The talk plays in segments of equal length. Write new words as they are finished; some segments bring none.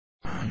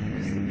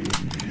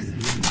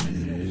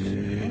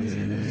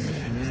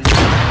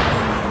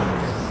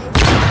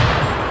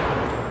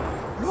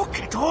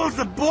It holds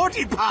the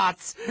body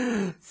parts!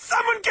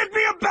 Someone get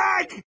me a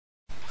bag!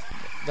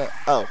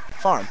 Oh,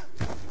 farm.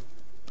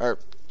 Or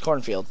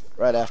cornfield,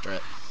 right after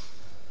it.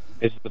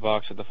 Is the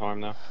box at the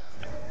farm, though?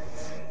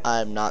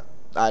 I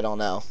don't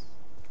know.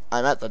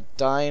 I'm at the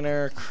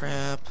diner,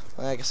 crap.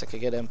 I guess I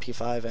could get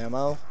MP5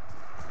 ammo.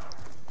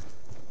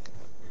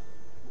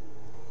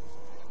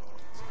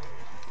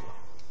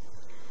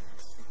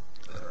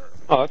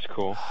 Oh, that's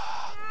cool.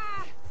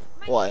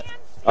 What?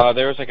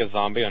 There was like a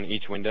zombie on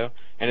each window,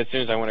 and as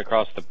soon as I went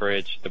across the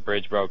bridge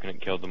broke and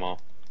it killed them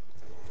all.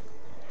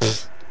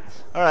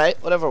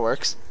 Alright, whatever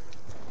works.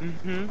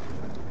 Mm-hmm.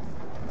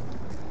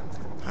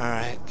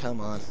 Alright, come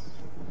on.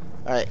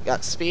 Alright,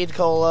 got speed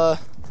cola,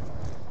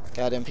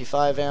 got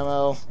MP5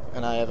 ammo,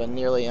 and I have a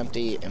nearly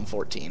empty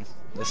M14.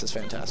 This is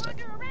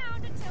fantastic.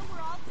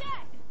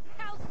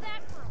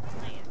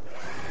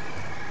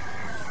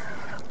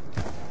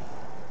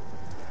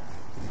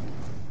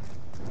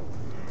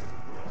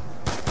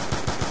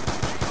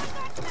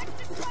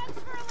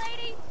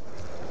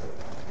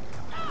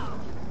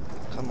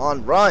 Come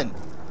on, run!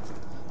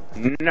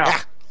 No!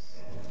 Ah.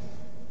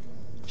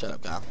 Shut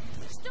up, Kyle.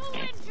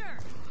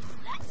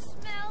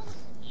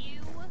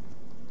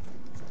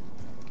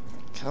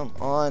 Come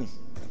on,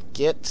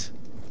 get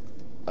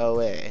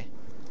away.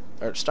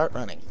 Or start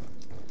running.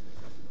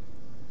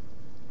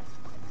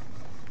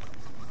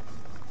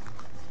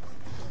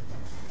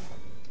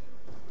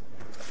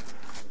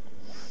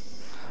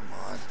 Come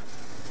on.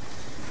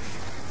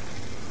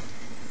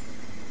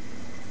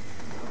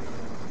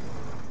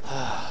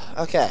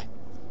 Okay.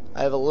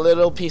 I have a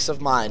little peace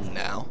of mind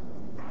now.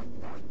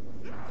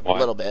 What? A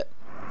little bit.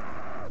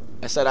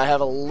 I said I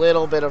have a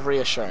little bit of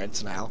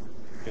reassurance now.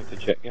 You have the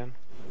jet gun?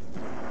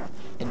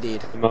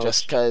 Indeed.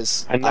 Just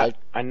because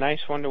a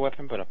nice wonder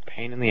weapon, but a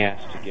pain in the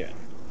ass to get.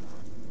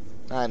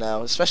 I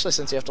know, especially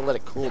since you have to let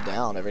it cool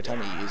down every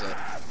time you use it.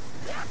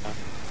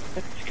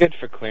 It's good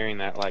for clearing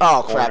that, like,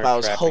 oh crap, I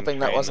was corner-trapping hoping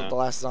that train, wasn't the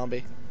last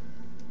zombie.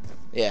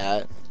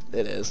 Yeah,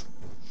 it is.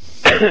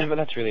 But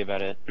that's really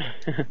about it.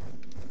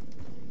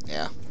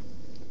 Yeah.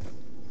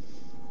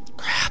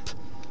 Crap.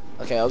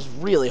 Okay, I was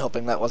really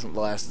hoping that wasn't the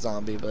last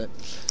zombie, but...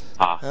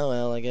 Ah. Oh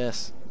well, I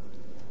guess.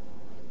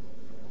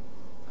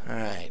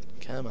 Alright,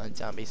 come on,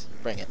 zombies.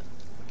 Bring it.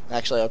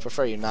 Actually, I would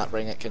prefer you not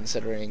bring it,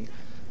 considering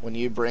when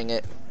you bring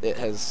it, it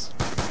has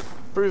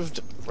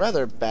proved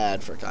rather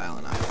bad for Kyle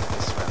and I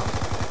this round.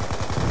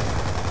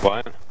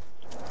 What?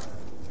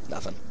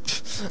 Nothing.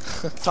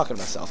 Talking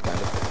to myself, kind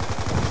of.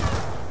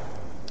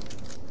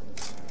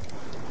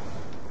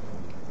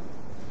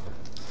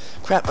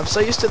 Crap, I'm so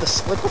used to the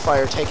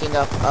liquefier taking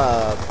up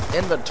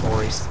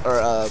inventories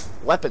or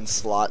weapon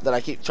slot that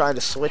I keep trying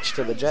to switch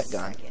to the jet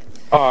gun.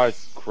 Oh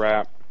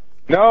crap!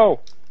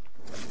 No!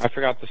 I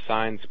forgot the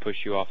signs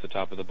push you off the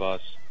top of the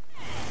bus.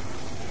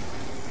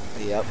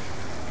 Yep.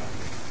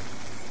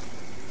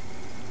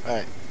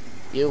 Alright.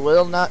 You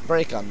will not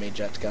break on me,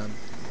 jet gun.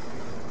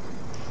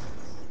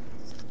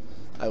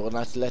 I will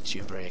not let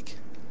you break.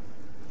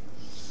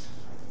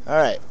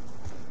 Alright.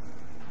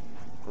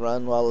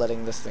 Run while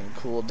letting this thing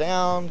cool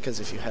down,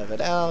 because if you have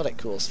it out, it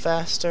cools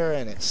faster,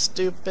 and it's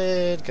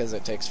stupid, because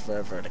it takes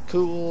forever to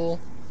cool.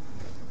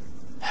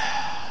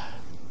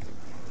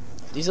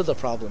 These are the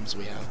problems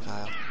we have,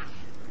 Kyle.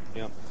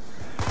 Yep.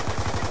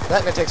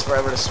 That and it takes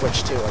forever to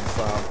switch to and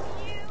from.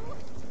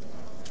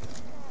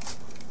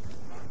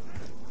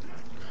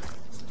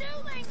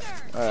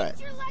 Alright.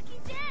 It's your lucky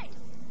day.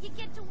 You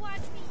get to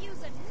watch me use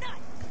a nut.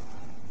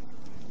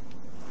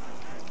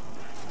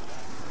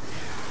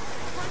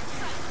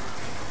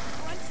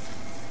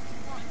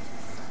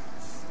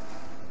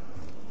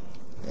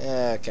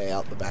 Okay,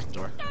 out the back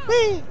door.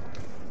 Whee!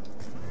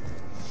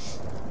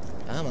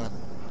 Come on.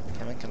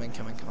 Come on, come on,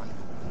 come on, come on.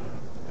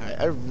 Alright,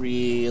 I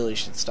really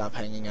should stop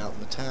hanging out in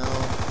the town.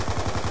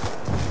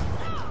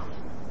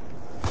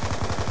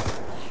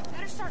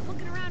 Better start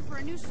looking around for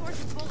a new source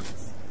of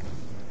bullets.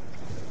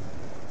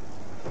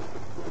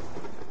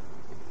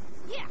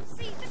 Yeah,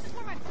 see, this is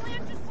where my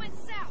plan just went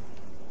south.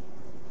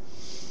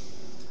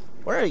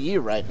 Where are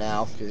you right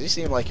now? Because you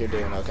seem like you're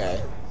doing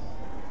okay.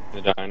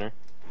 The diner.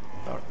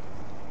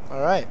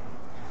 Alright.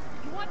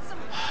 You want some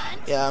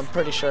lunch? Yeah, I'm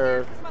pretty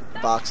sure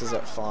boxes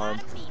at farm.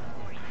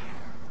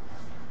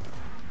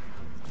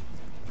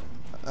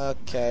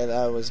 Okay,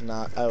 that was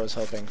not... I was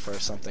hoping for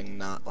something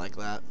not like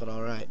that, but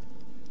alright.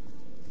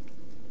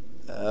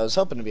 I was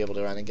hoping to be able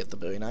to run and get the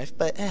Bowie knife,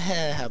 but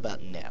how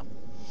about now?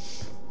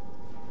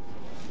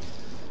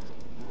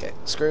 Okay,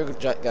 screw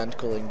jet gun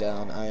cooling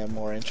down. I am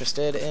more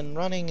interested in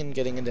running and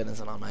getting a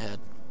denizen on my head.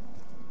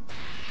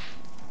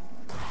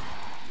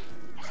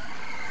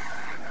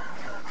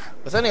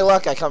 With any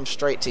luck, I come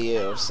straight to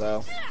you,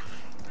 so...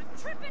 I'm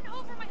tripping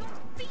over my own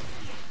feet.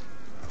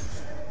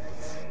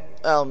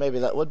 Oh, maybe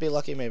that would be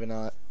lucky, maybe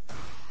not.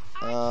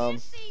 Oh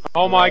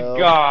my no.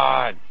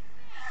 god!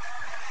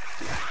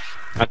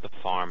 At the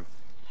farm.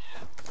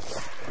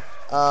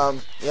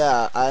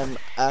 Yeah, I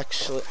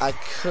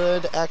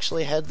could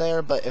actually head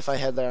there, but if I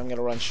head there, I'm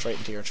gonna run straight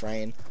into your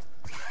train.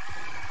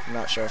 I'm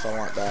not sure if I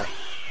want that.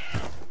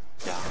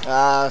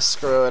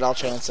 Screw it. I'll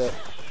chance it.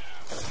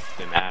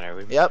 Doesn't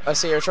matter. Yep, I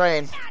see your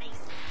train.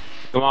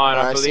 Come on,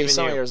 I I believe see in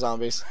some of you. your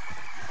zombies.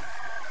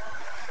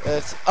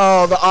 It's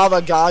the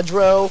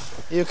Avogadro.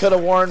 You could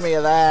have warned me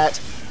of that.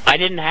 I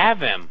didn't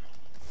have him.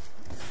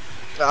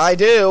 I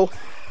do.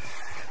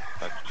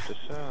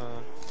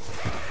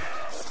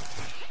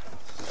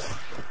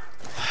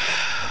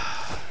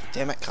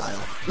 Damn it,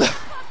 Kyle.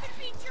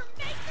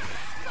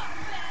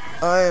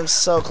 I am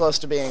so close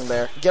to being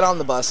there. Get on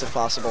the bus if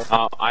possible.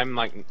 Oh, I'm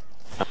like,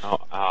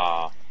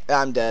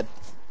 I'm dead.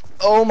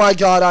 Oh my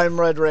god, I'm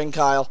Red Ring,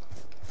 Kyle.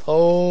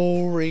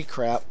 Holy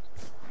crap.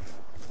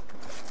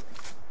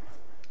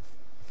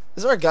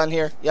 Is there a gun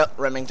here? Yep,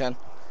 Remington.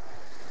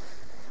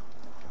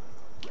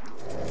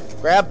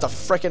 Grab the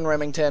frickin'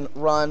 Remington,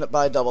 run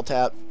by double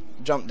tap,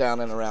 jump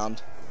down and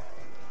around.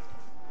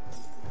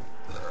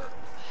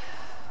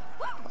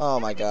 Oh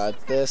my god,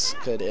 this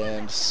could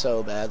end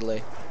so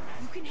badly.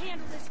 You can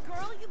handle this,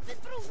 girl. You've been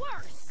through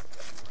worse.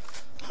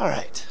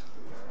 Alright.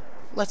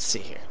 Let's see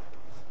here.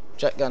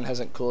 Jet gun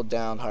hasn't cooled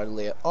down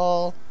hardly at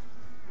all.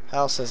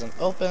 House isn't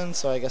open,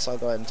 so I guess I'll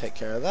go ahead and take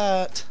care of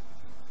that.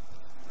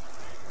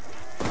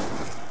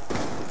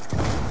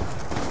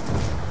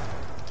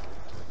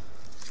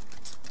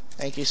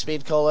 Thank you,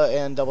 Speed Cola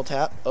and double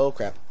tap. Oh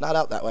crap, not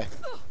out that way.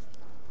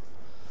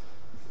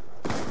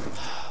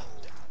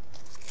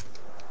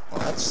 Well,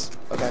 that's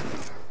okay.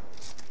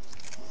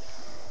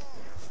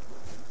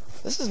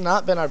 This has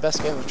not been our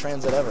best game of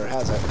TranZit ever,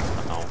 has it?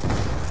 no.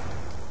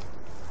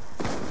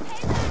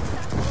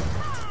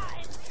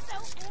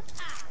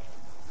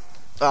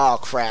 Oh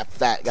crap,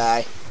 that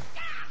guy.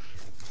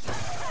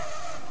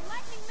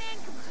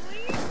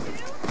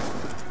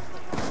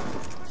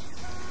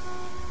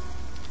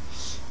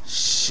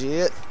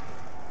 Shit.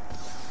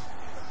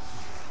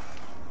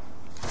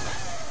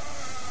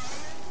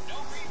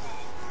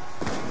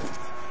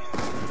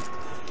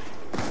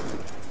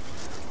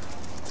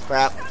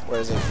 Crap,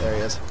 where is he? There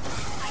he is.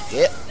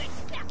 Yep.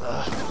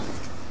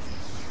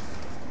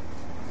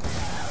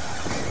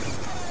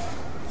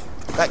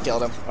 That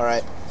killed him.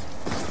 Alright.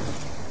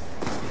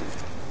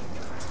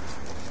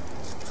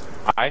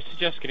 I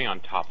suggest getting on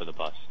top of the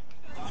bus.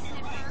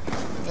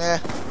 Eh.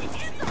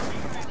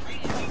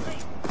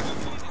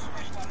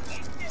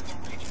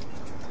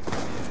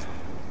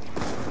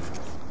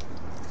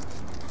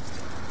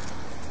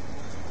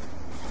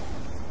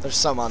 There's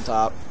some on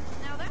top.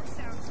 Now that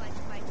sounds like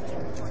it might be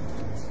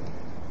important.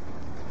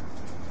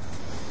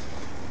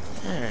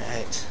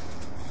 Alright.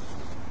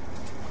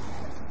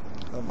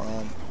 Come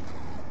on.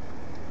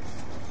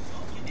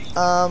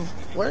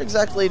 Where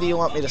exactly do you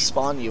want me to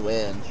spawn you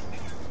in?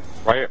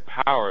 Right at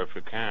power if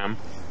we can.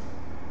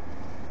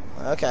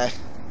 Okay,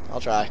 I'll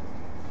try.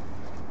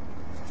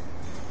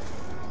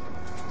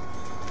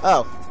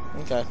 Oh,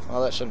 okay.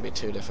 Well, that shouldn't be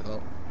too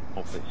difficult.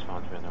 Hopefully the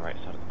spawns are on the right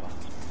side of the bus.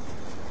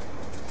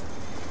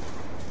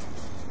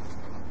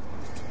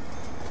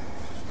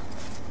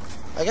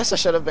 I guess I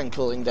should have been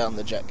cooling down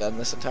the jet gun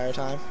this entire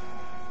time.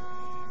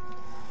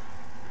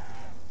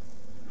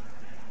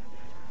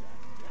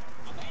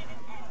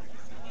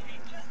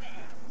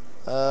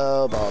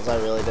 Oh, balls. I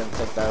really didn't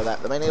think there were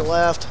that many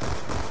left.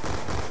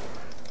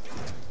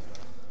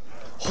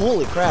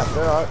 Holy crap,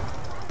 there are...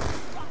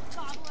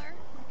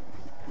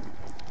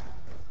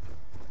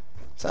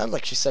 Sounds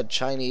like she said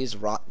Chinese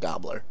rock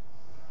gobbler.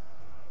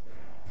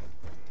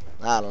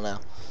 I don't know.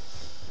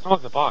 Oh,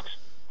 look, the box.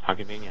 How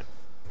convenient.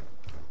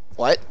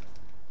 What?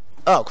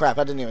 Oh crap,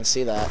 I didn't even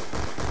see that.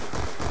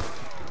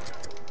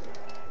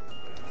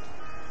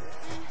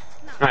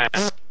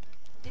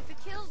 If it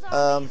kills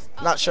zombies,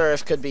 Not sure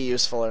if could be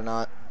useful or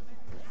not.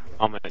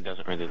 It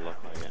doesn't really look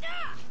like it.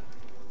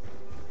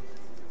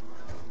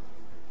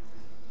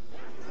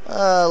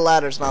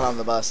 Ladder's not on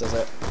the bus, is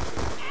it?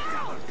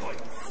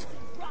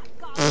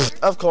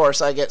 Of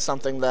course, I get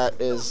something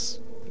that is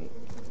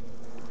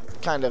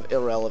kind of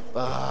irrelevant.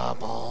 Ah,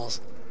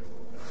 balls.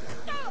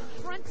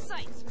 front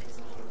sights,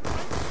 Misty.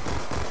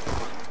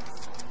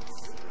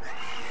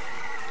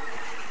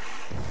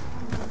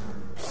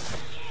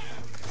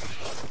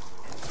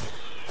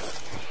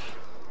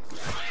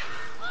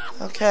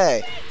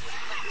 Okay.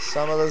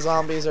 Some of the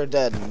zombies are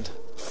deadened.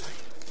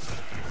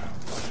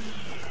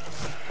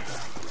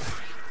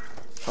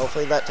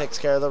 Hopefully that takes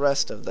care of the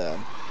rest of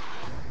them.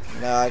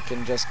 Now I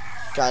can just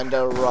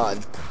kinda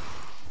run.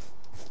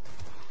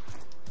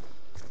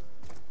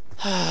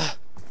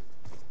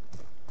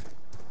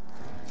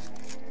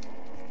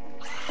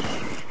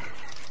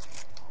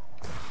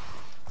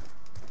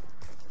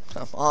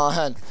 Come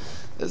on.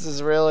 This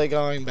is really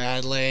going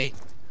badly.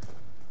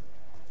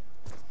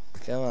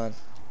 Come on.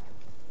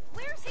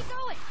 Where's he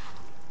going?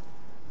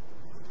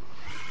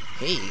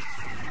 He?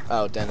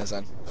 Oh,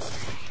 Denizen.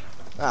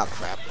 Oh,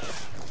 crap.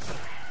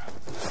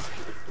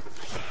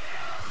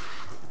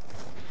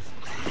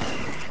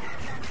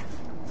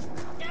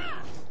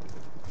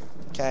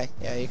 Okay,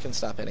 yeah, you can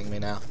stop hitting me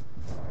now.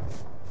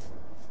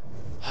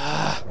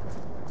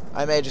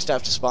 I may just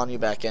have to spawn you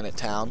back in at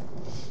town.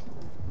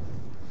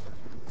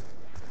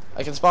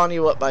 I can spawn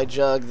you up by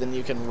Jug, then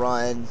you can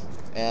run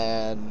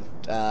and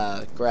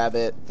grab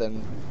it,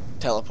 then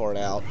teleport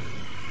out.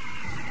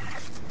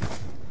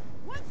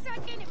 1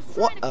 second, it was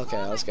What? trying to Okay,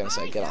 claw I was gonna my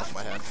say, eyes get out. off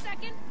my head. Next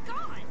second,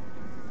 gone.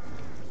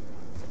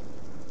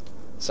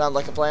 Sound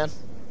like a plan?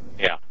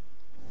 Yeah.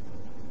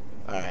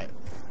 Alright.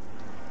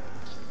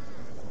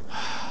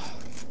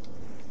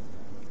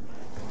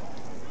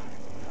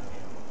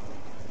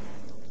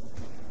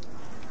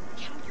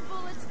 Count your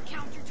bullets,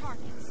 count your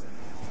targets.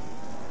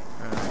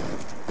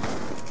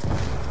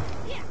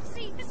 Yeah,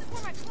 see, this is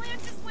where my plan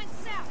just went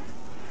south.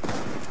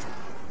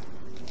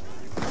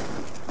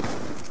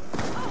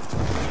 Oh,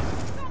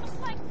 it's almost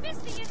like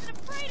Misty isn't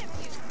afraid of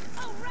you.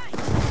 Oh, right.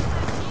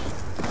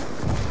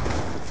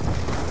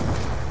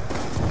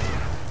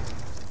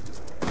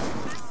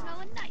 I smell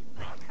a knife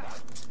fight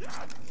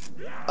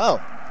coming.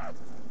 Oh.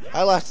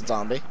 I last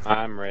zombie.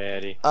 I'm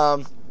ready.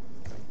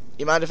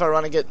 You mind if I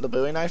run and get the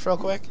Bowie knife real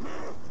quick?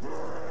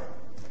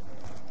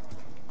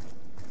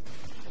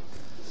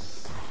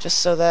 Just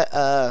so that,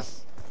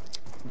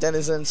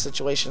 denizen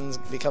situations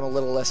become a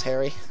little less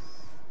hairy.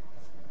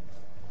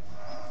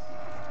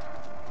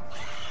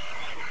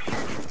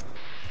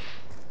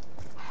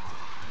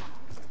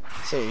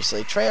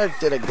 Seriously, Treyarch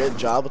did a good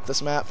job with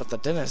this map, but the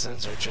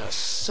denizens are just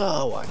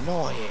so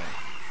annoying.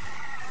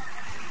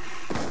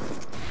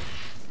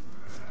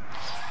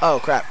 Oh,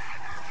 crap.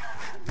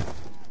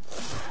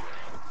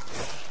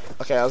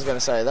 Okay, I was gonna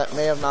say, that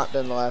may have not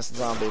been the last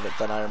zombie, but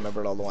then I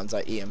remembered all the ones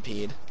I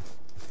EMP'd.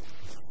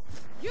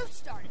 You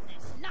started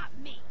this, not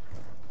me.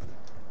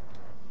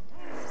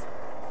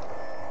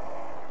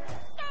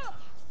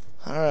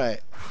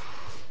 Alright.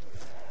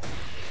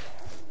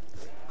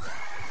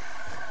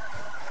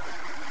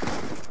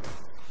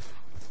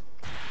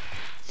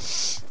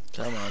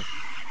 Come on.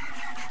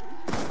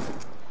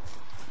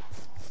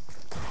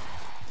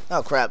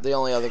 Oh crap, the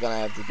only other gun I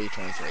have is the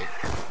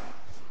B-23.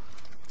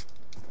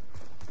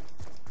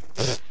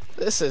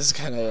 This is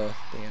gonna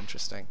be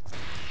interesting.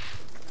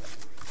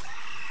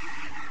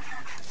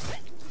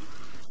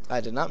 I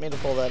did not mean to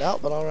pull that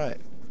out, but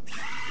alright.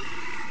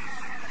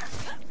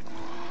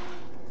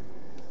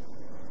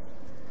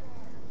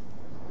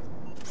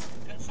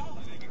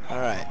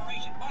 Alright.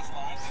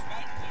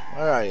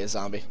 Where are you,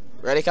 zombie?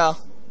 Ready, Kyle?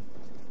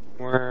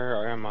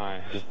 Where am I?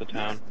 Is this the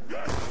town?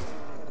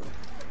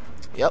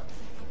 Yep.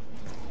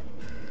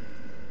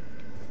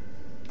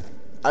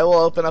 I will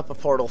open up a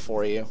portal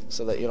for you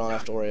so that you don't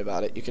have to worry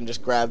about it. You can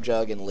just grab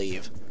Jug and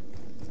leave.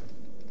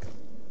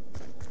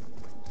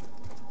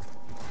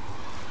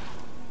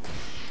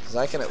 Because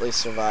I can at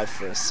least survive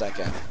for a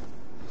second.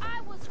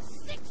 I was a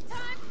 6-time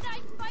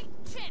knife fight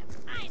champ.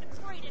 I ain't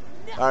afraid of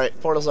nothing.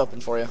 Alright, portal's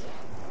open for you.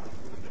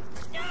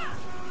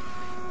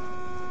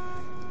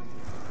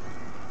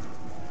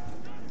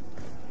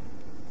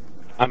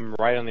 I'm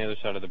right on the other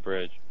side of the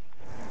bridge.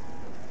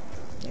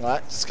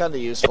 Alright, it's kind of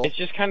useful. It's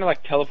just kind of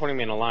like teleporting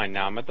me in a line.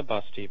 Now I'm at the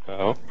bus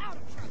depot. Out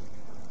of trouble.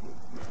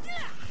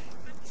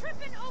 I'm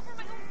tripping over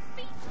my own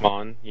feet. Come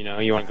on, you know,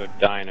 you want to go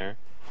diner.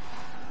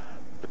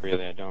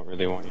 Really, I don't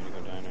really want you to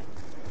go diner.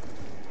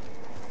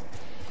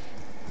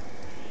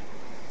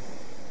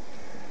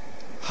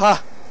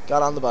 Ha!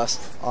 Got on the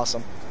bus.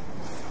 Awesome.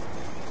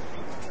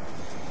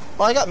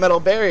 Well, I got metal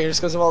barriers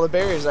because of all the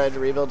barriers I had to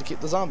rebuild to keep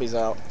the zombies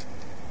out.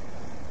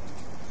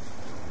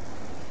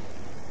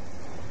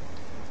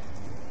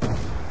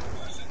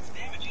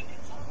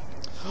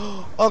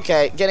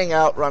 Okay, getting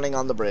out, running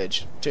on the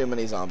bridge. Too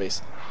many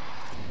zombies.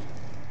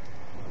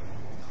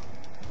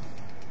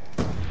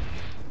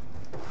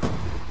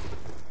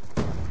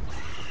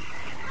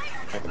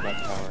 Right by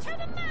power. To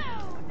the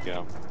moon.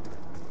 Go.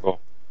 Cool.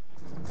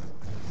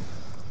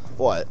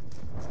 What?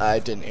 I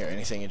didn't hear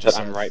anything you just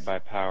said. I'm right by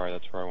power.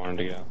 That's where I wanted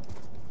to go.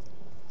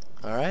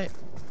 Alright.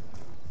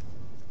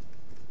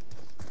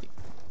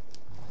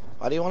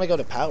 Why do you want to go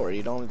to power?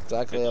 You don't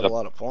exactly have a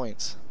lot of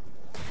points.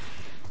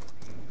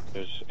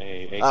 There's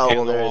a Oh, well,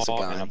 candle there is a wall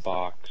gun. and a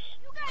box.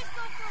 You guys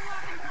go for a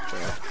walk and Sure.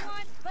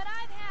 everyone, but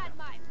I've had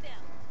my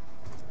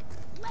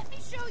fill. Let me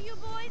show you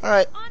boys.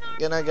 Alright, unarmed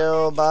gonna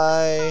go combat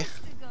by... is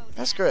supposed to go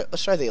down. Screw it,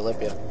 let's try the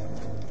Olympia.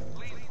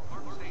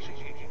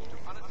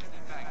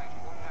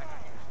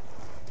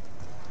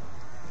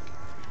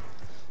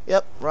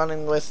 Yep,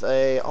 running with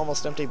a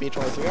almost empty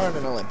B-23 arm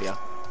in Olympia.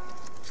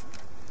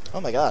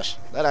 Oh my gosh,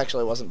 that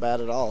actually wasn't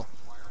bad at all.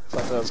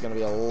 Thought that was gonna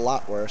be a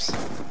lot worse.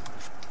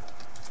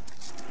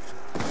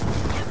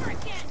 Never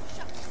again,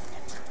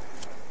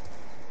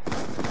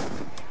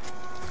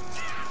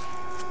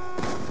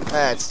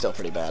 It's still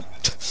pretty bad.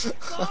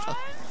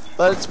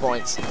 But it's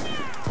points.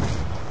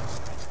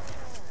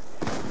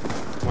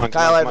 Come on,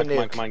 Kyle, I have a come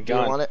on, nuke. come on, Do you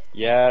gun. want it?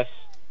 Yes.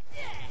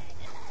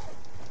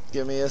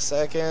 Give me a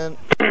second.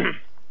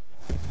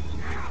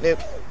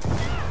 Nuke.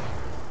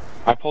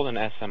 I pulled an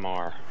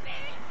SMR.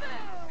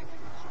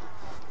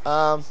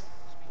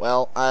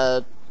 Well,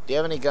 do you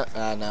have any gun?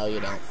 No, you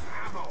don't.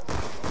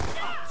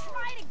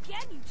 Try it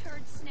again, you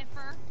turd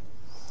sniffer.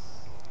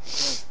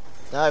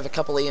 Now I have a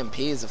couple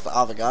EMPs if the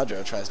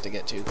Avogadro tries to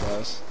get too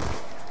close.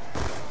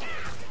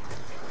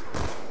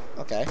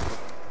 Okay.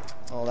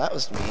 Well, that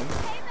was mean.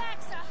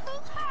 Payback's a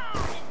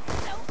hoo-ha, and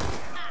so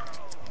hoo-ha.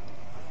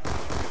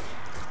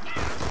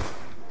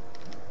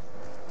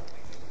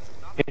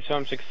 So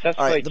I'm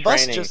successfully Alright, the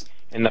bus training just...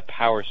 in the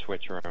power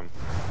switch room.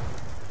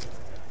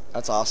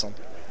 That's awesome.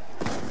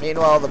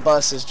 Meanwhile, the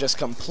bus is just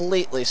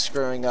completely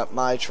screwing up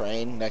my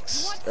train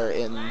next, or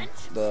in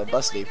the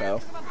bus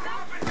depot.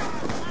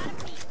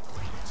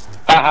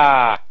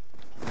 Haha!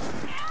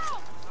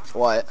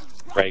 What?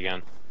 Ray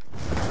gun.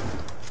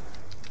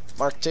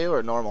 Mark II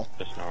or normal?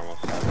 Just normal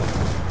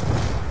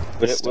stuff.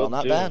 But it Still will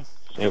not do. bad.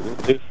 It will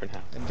do for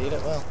now. Indeed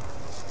it will.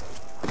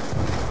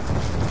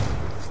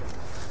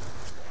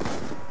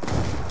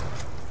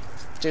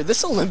 Dude,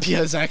 this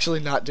Olympia is actually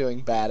not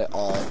doing bad at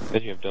all.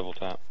 Then you have double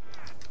tap.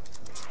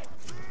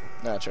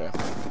 Not true.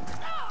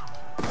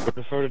 I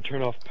prefer to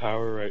turn off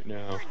power right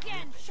now.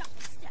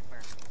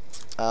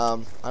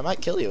 I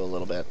might kill you a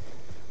little bit.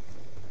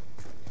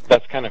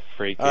 That's kind of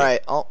freaky.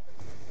 Alright,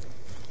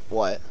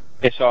 What?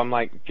 Okay, so I'm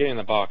like getting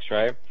the box,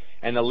 right?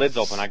 And the lid's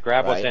open. I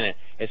grab what's Right. in it.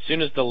 As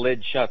soon as the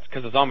lid shuts,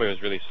 because the zombie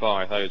was really small,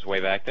 I thought he was way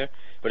back there.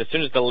 But as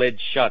soon as the lid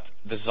shuts,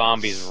 the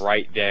zombie's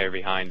right there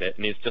behind it.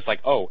 And he's just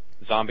like, oh,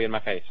 zombie in my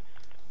face.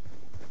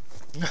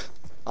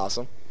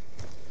 Awesome.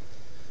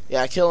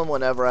 Yeah, I kill him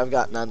whenever. I've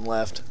got none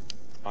left.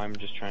 I'm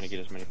just trying to get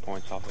as many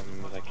points off of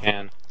him as I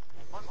can.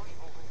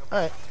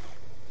 Alright.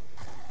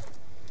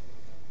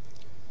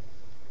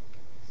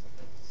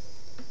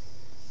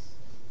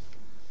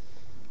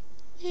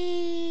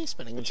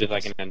 Spinning. Which is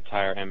like an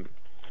entire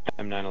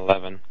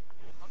M911.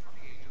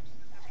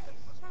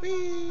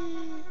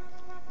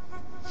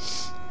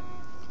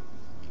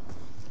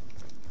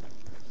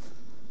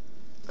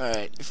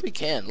 Alright, if we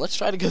can, let's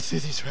try to go through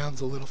these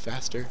rounds a little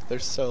faster. They're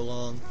so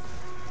long.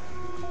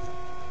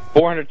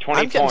 420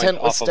 I'm points content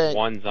with off staying- of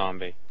one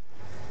zombie.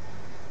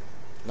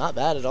 Not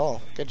bad at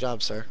all. Good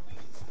job, sir.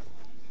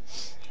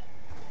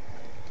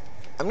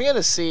 I'm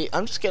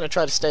just gonna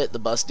try to stay at the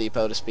bus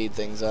depot to speed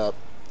things up.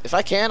 If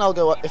I can, I'll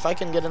go up. If I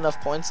can get enough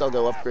points, I'll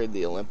go upgrade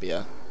the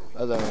Olympia.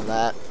 Other than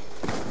that,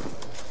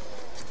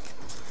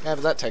 yeah,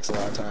 but that takes a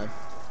lot of time.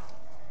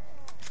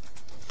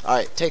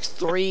 Alright, takes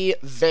 3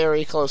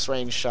 very close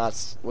range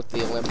shots with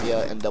the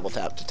Olympia and double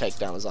tap to take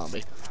down a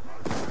zombie.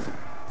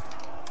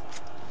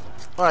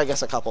 Or I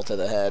guess a couple to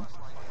the head.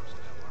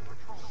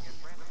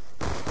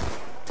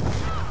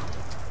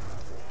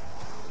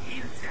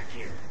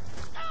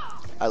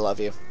 I love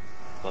you.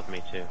 Love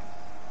me too.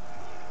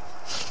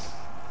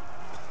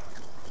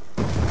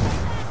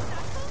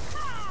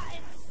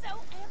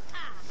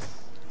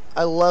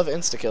 I love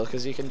insta-kill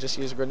because you can just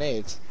use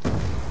grenades.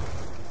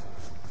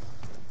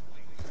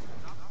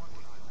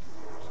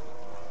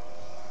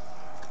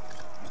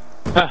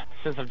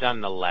 Since I'm down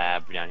in the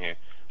lab down here,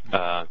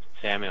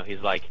 Samuel,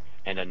 he's like,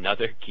 and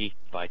another geek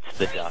bites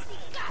the dust.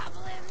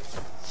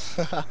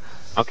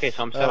 Okay,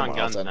 so I'm set Oh, on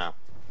guns Marlton. now.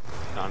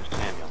 No, I'm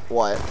Samuel.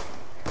 What?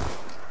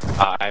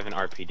 I have an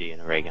RPD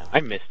and a ray gun.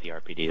 I missed the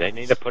RPD. They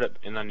need to put it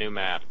in the new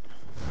map.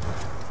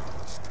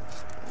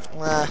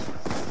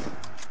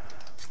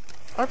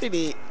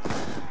 RPD.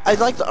 I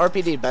like the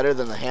RPD better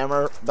than the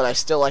hammer, but I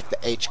still like the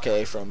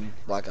HK from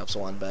Black Ops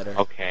 1 better.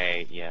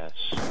 Okay, yes.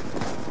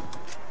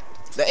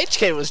 The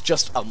HK was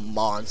just a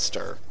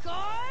monster.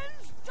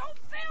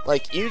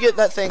 Like, you get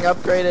that thing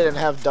upgraded and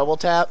have double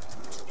tap,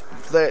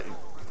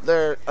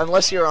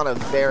 unless you're on a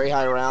very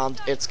high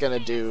round, it's gonna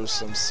do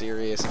some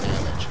serious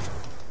damage.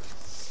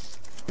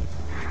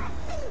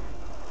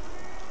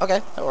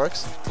 Okay, that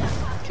works.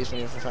 Keeps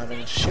me from having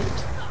to shoot.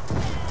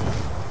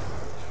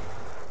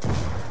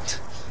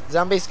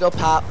 Zombies go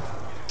pop.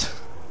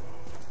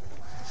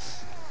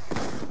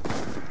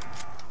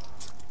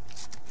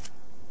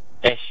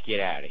 Let's get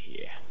out of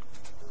here.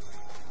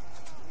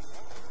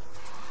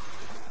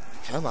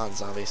 Come on,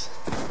 zombies.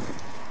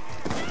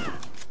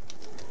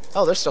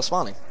 Oh, they're still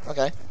spawning.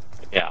 Okay.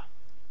 Yeah.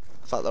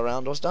 I thought the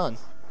round was done.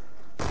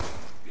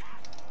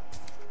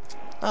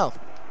 Oh.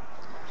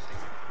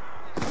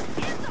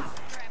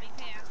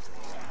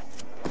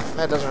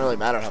 That doesn't really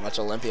matter how much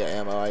Olympia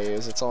ammo I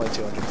use. It's only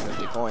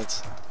 250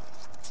 points.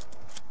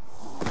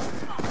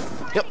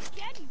 Yep.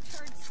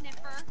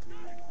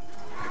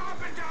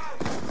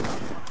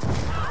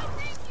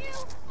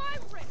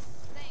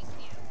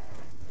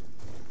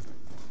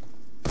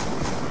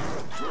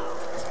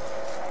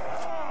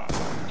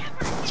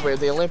 It's weird.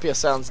 The Olympia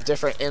sounds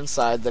different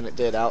inside than it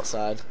did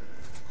outside.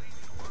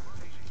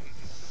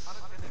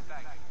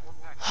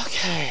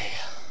 Okay.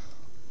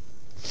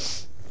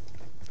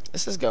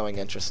 This is going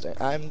interesting.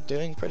 I'm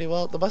doing pretty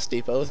well at the bus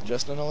depot with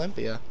just an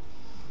Olympia.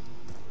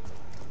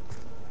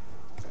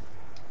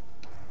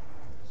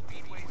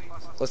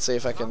 Let's see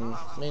if I can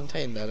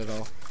maintain that at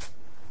all.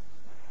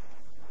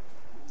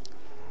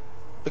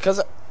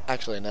 Because,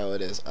 actually no,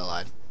 it is. I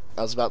lied.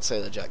 I was about to say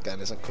the jet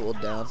gun isn't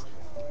cooled down.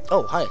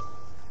 Oh, hi.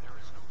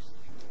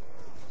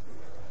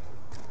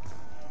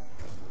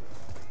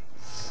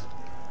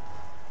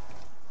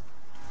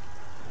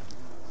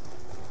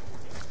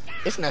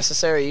 If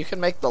necessary, you can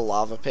make the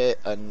lava pit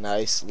a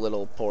nice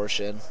little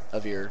portion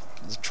of your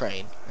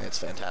train. It's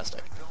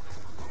fantastic.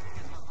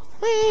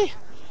 Whee!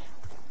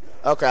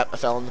 Oh crap, I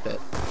fell in the pit.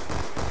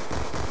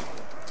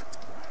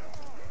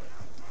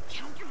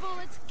 Count your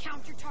bullets,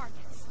 count your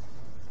targets.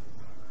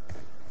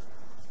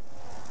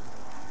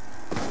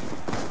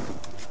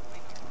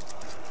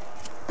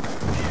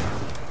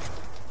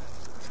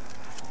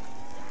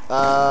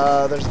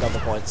 There's double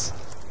points.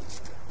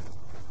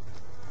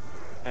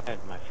 Ahead,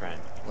 my friend.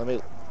 Let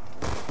me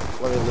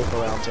loop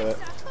around to it.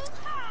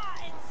 Hoo-ha,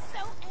 and so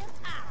am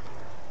I.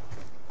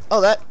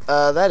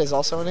 Oh, that is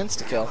also an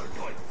insta kill. 1,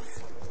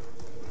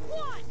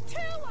 2,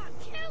 I'm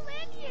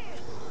killing you.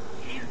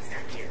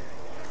 Insta-kill.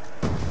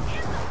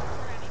 Hands up,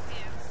 Granny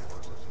Pants.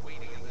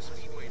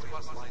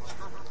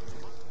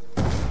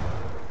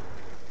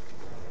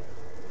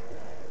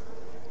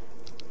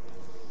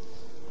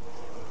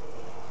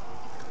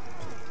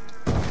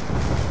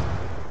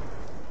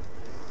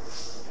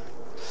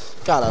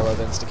 God, I love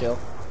insta kill.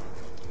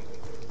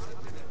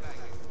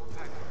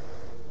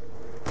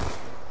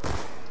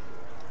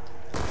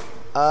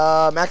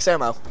 Max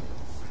ammo.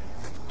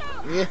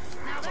 Yeah.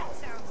 Now that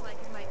sounds like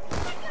it might be.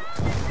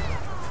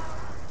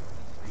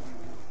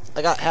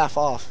 I got half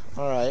off.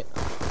 Alright.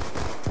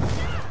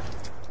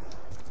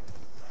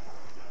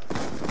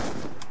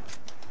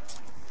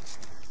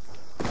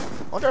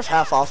 Wonder if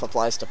half off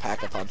applies to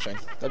pack-a-punching.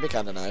 That'd be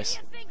kinda nice.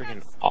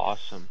 Freaking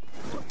awesome.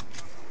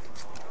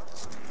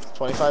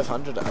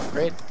 2,500 to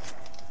upgrade?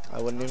 I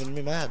wouldn't even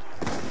be mad.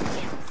 See,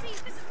 this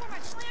is where my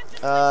plan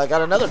just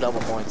Got another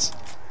double points.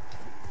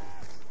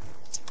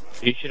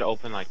 You should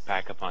open like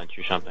Pack-a-Punch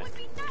or something. would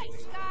be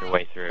nice, guys. Your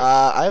way through.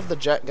 I have the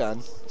jet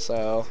gun,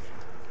 so...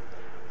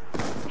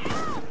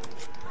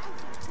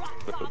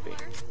 What would be?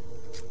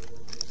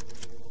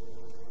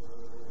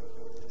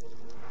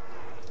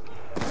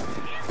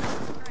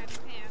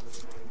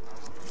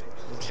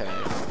 Okay.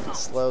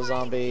 Slow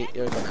zombie,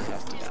 you're gonna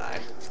have to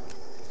die.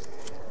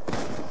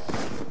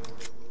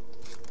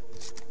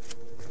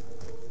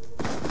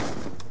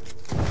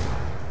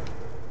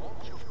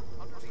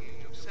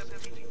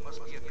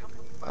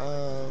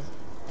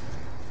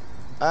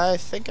 I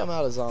think I'm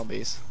out of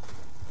zombies.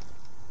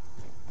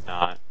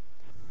 Not.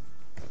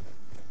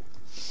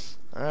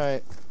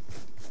 Alright.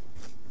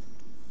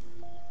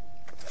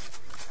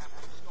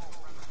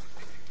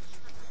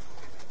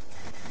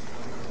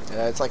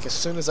 Yeah, it's like as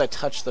soon as I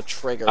touch the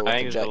trigger with I the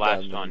think it's jet the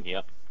last gun. one,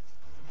 yep.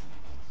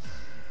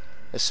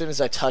 As soon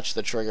as I touch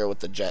the trigger with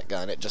the jet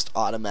gun, it just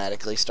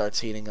automatically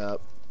starts heating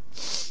up.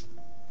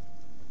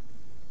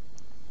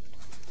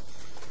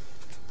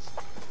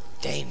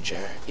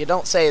 Danger. You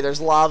don't say,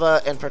 there's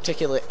lava and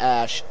particularly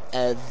ash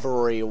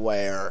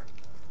everywhere.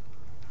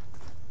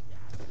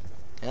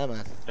 Yeah,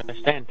 man. Should I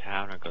stay in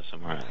town or go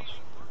somewhere else?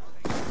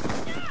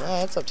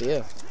 That's up to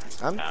you.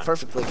 I'm Yeah.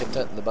 perfectly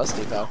content in the bus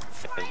depot.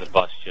 Because the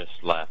bus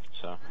just left,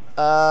 so.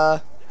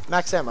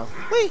 Max ammo.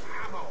 Whee!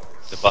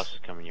 The bus is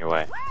coming your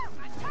way.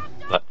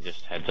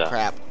 Just heads up.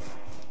 Crap.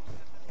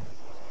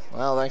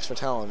 Well, thanks for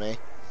telling me.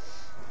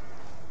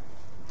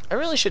 I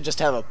really should just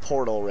have a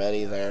portal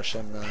ready there,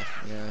 shouldn't I?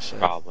 Yeah, I should.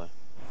 Probably.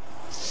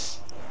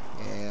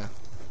 Yeah.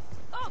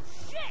 Oh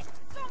shit!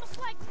 It's almost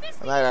like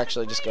I might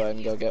actually just go ahead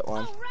and go get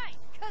one. All right,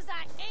 'cause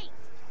I ain't.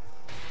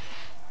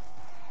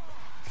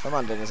 Come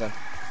on, Denizen.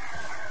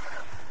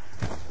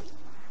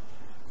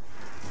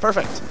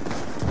 Perfect. You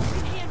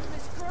can handle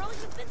this, girl.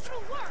 You've been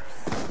through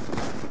worse.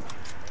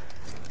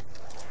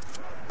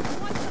 You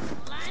want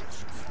some lunch,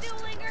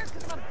 Stillinger?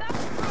 'Cause I'm about to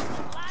throw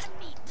a lot of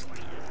meat for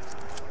you.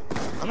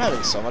 I'm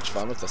having so much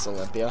fun with this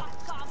Olympia.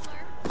 Gobbler.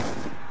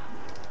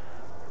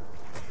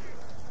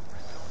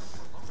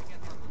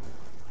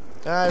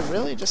 I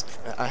really just...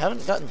 I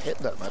haven't gotten hit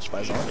that much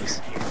by zombies.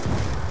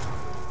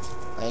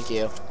 Thank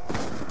you.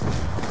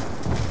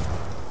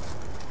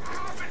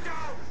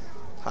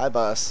 Hi,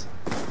 bus.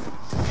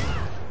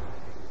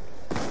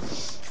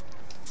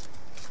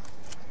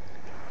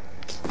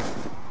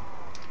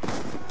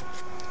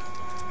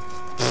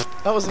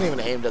 That wasn't even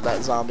aimed at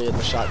that zombie, and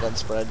the shotgun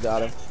spread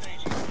got him.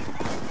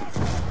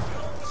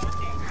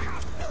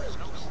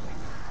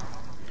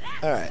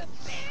 Alright.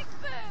 Big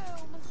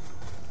boom.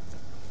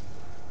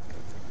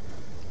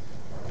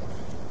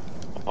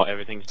 While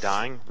everything's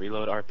dying,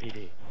 reload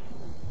RPD.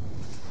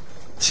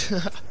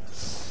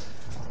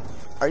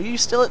 Are you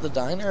still at the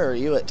diner, or are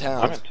you at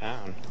town? I'm in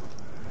town.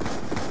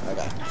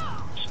 Okay.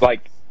 It's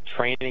like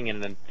training in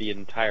the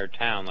entire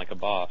town like a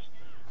boss.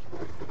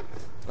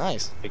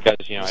 Nice. Because,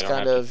 you know, It's I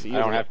kind don't, of have to, I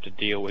don't have to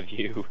deal with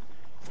you,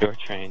 your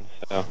train,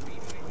 so.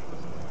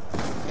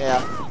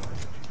 Yeah.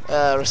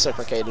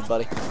 Reciprocated,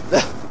 buddy.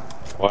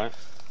 What?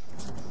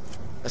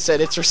 I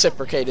said it's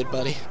reciprocated,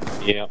 buddy.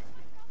 Yep.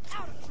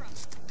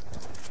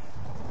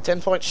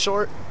 10 points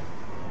short.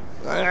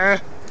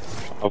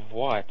 Of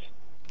what?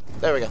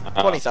 There we go.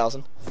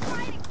 20,000.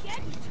 Try it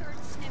again, you turd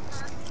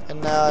sniffer.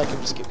 And now I can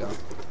just keep going.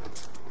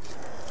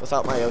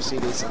 Without my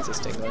OCD sense is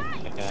tingling.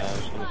 Yeah, I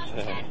was gonna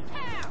say.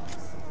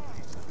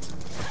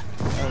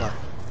 I don't know.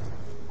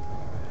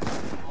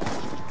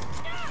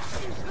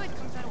 Nothing good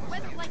comes out of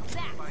weather like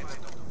that.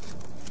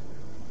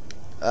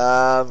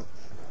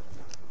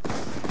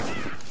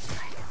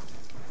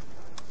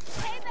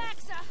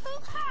 Payback's a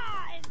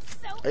hoo-ha, and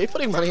so Are you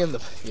putting money in the...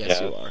 Yes,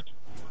 Yeah. you are.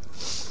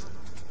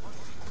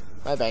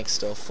 My bank's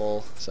still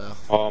full, so...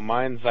 Oh,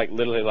 mine's like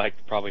literally like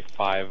probably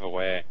 5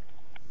 away.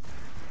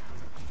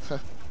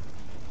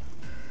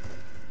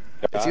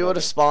 If you would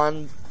have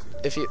spawned...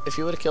 If you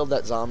would have killed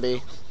that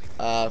zombie,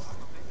 I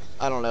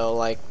I don't know,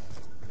 like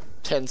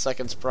 10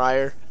 seconds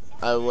prior,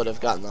 I would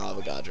have gotten the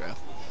Avogadro.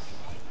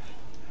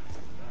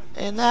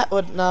 And that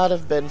would not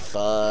have been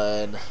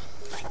fun.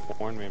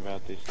 Warn me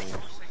about these things.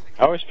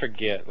 I always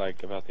forget,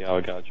 like, about the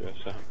Avogadro,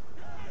 so.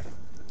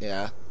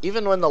 Yeah.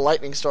 Even when the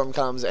lightning storm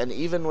comes, and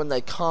even when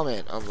they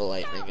comment on the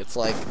lightning, it's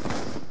like,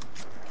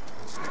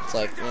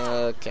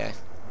 okay.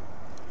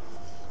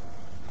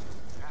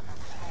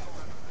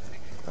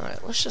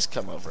 Alright, let's just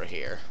come over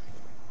here.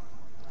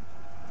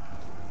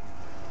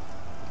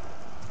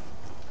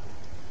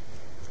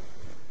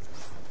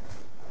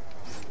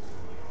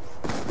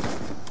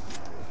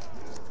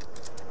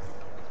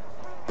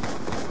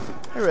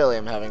 I really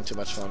am having too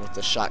much fun with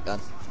this shotgun.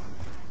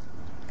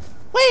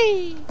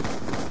 Whee!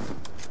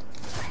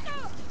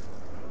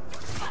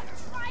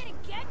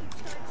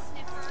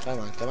 Come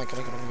on, come on, come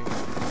on, come on, come on.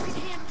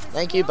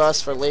 Thank you,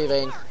 bus, for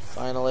leaving.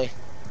 Finally.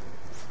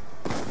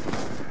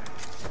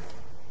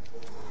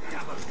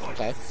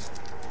 Okay.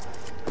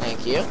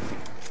 Thank you.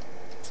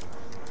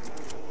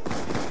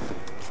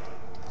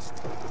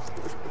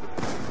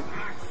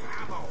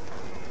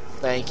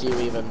 Thank you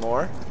even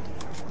more.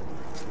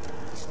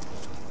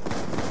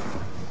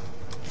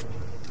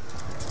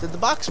 Did the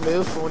box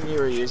move when you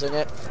were using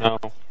it? No.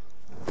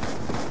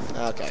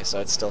 Okay, so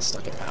it's still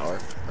stuck in power.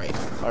 Right.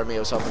 Part of me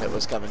was hoping it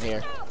was coming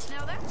here.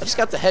 I just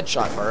got the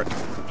headshot perk.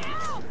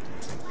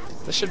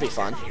 This should be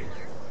fun.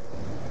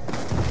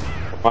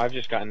 Well, I've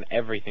just gotten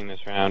everything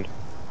this round.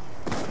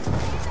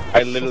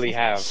 I literally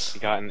have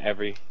gotten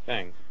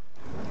everything.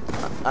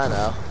 I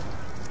know.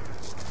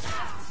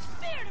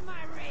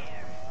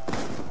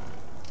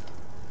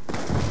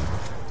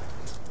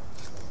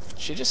 Did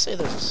she just say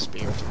there's a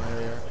spear to my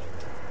rear?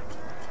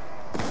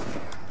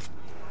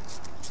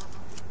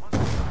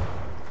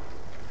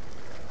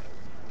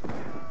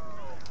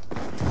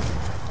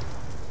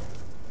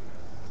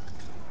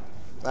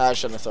 I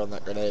shouldn't have thrown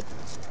that grenade.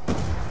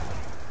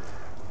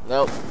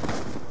 Nope.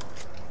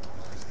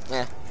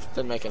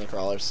 Didn't make any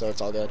crawlers, so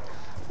it's all good.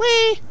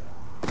 Whee!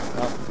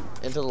 Oh,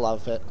 into the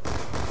lava pit.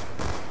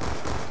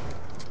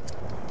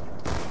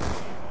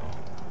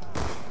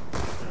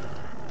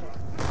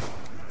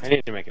 I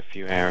need to make a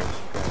few errands.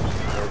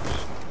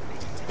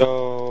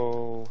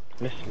 So,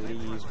 let's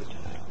leave the town.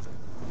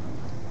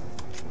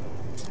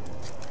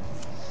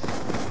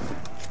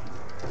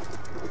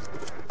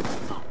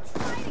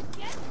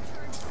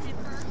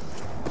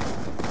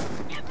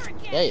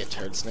 Yeah, you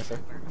turd sniffer.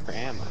 Where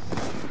am I?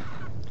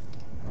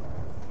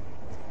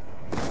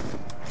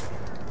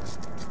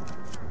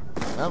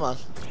 Come on.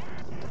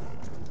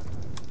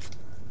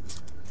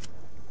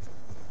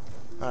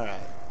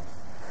 Alright.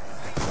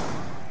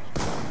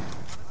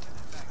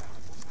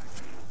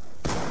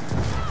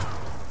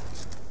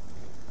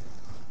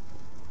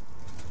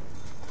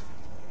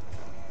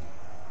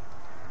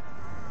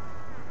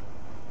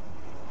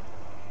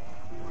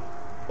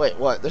 Wait,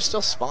 what? There's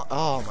still spawn.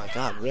 Oh my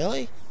god,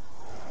 really?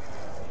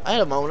 I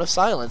had a moment of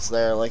silence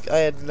there, like I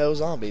had no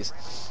zombies.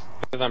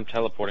 Because I'm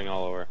teleporting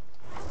all over.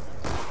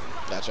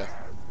 Gotcha.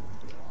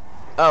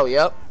 Oh,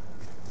 yep.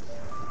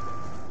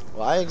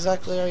 Why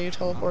exactly are you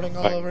teleporting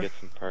all I can over? get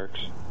some perks,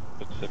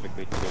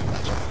 specifically too.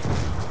 Gotcha.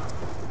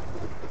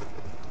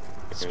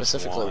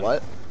 Specifically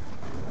what?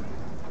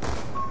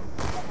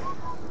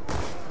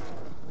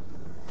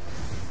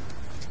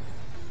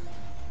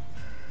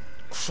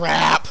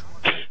 Crap!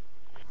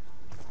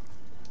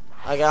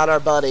 I got our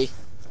buddy.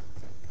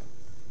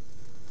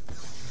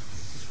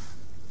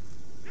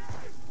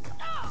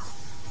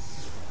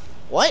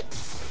 What?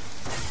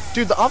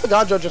 Dude, the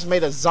Avogadro just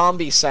made a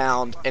zombie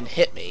sound and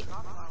hit me.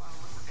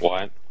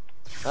 What?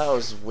 That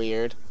was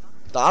weird.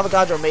 The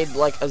Avogadro made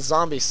like a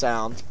zombie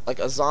sound, like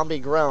a zombie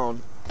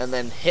groan, and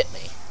then hit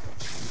me.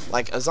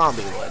 Like a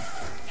zombie would.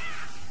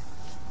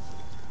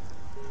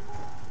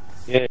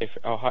 Yeah,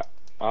 oh, hi.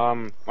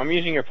 I'm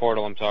using your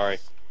portal, I'm sorry.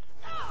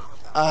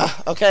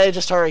 Okay,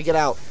 just hurry, get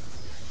out.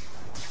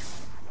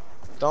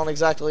 Don't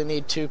exactly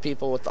need two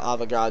people with the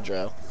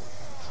Avogadro.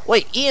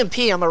 Wait, EMP,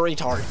 I'm a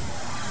retard.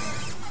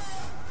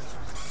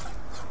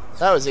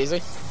 That was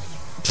easy.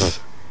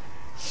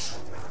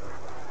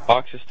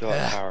 Box is still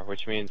at power,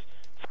 which means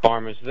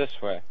farm is this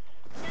way.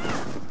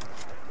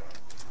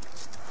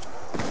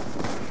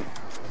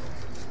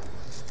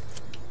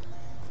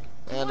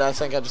 And I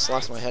think I just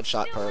lost my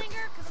headshot perk.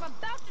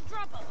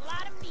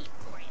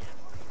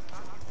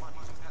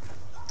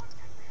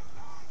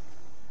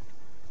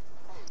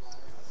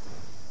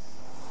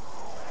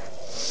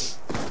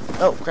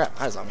 Oh crap,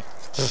 hi zombie.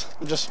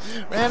 I'm just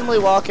randomly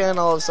walking,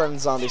 all of a sudden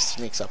zombie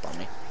sneaks up on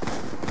me.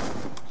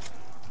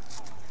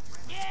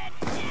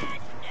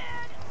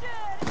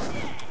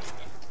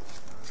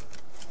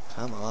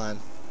 Come on.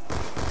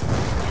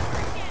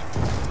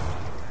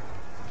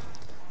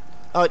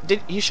 Oh,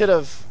 you should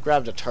have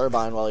grabbed a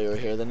turbine while you were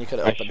here, then you could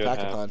have opened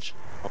Pack-a-Punch.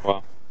 Oh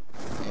well.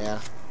 Yeah.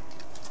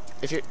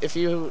 If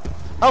you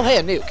oh hey,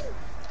 a nuke.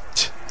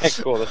 Hey,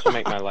 cool, this will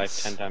make my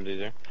life 10 times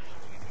easier.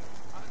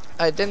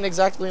 I didn't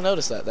exactly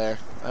notice that there,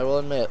 I will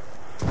admit.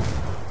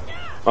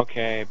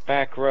 Okay,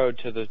 back road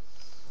to the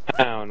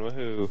town,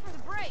 woohoo.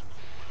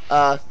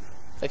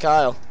 Hey,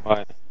 Kyle.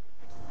 What?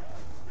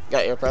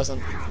 Got your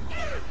present.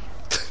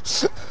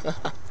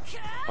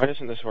 Why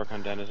doesn't this work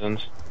on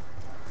denizens?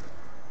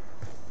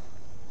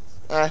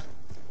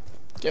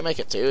 Can't make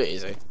it too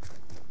easy.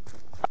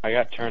 I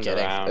got turned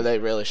Kidding. around. They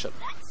really should.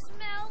 That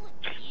smell,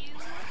 you.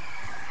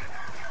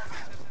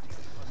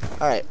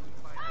 Alright.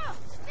 Oh,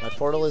 My thank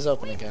portal you, is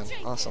open sweet again.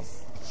 Jenkins. Awesome.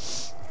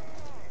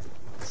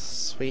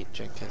 Sweet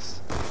Jinkus.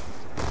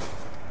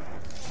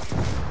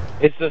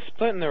 Is the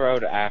split in the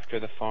road after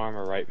the farm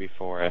or right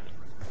before it?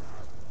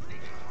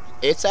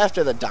 It's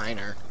after the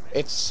diner.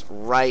 It's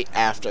right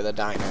after the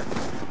diner.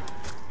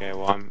 Okay,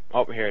 well I'm...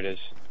 Oh, here it is.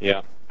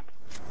 Yeah.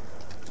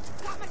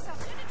 Got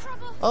myself into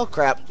trouble. Oh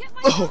crap. Get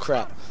my Oh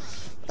crap.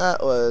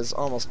 That was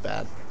almost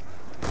bad.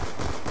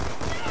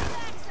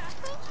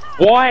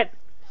 What?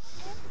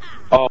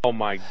 Oh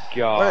my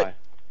god. Where-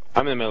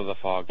 I'm in the middle of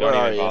the fog. Don't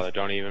Where are even you? bother.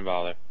 Don't even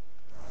bother.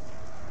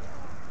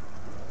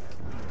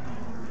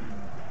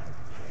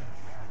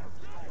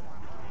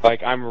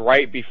 Like, I'm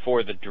right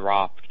before the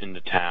drop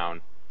into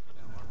town.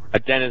 A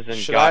denizen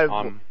Should got I-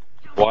 on...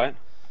 What?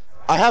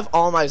 I have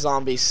all my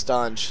zombies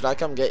stunned. Should I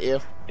come get you?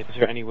 Is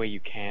there any way you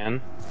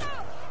can?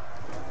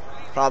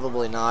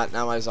 Probably not.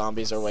 Now my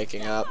zombies are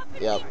waking up.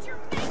 Yep.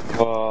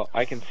 Well,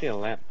 I can see a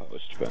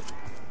lamppost, but...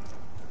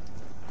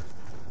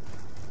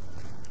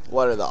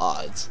 What are the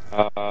odds?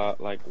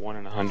 Like 1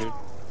 in 100.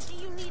 Do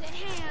you need a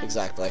hand?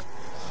 Exactly.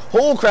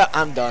 Oh crap,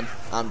 I'm done.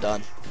 I'm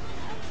done.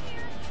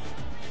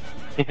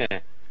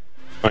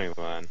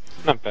 21.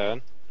 Not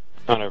bad.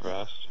 Not our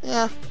best.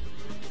 Yeah.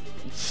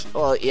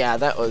 Well, yeah,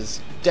 that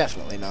was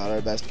definitely not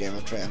our best game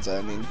of TranZit.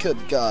 I mean, good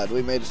God,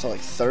 we made it to like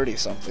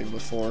 30-something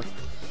before.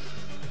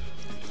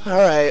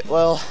 Alright,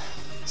 well,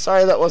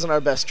 sorry that wasn't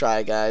our best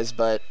try, guys,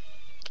 but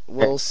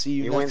we'll see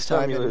you next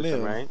time in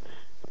Moon. right?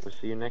 We'll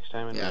see you next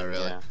time in Yeah, Moon.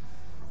 really. Yeah.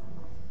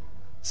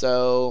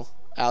 So,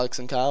 Alex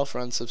and Kyle for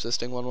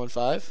Unsubsisting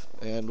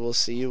 115, and we'll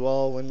see you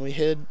all when we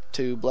head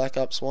to Black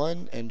Ops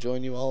 1 and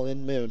join you all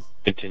in Moon.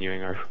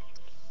 Continuing our...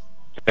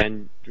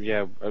 And,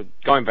 yeah,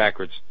 going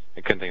backwards.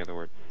 I couldn't think of the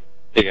word.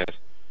 See you guys.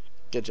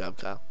 Good job,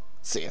 Kyle.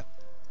 See ya.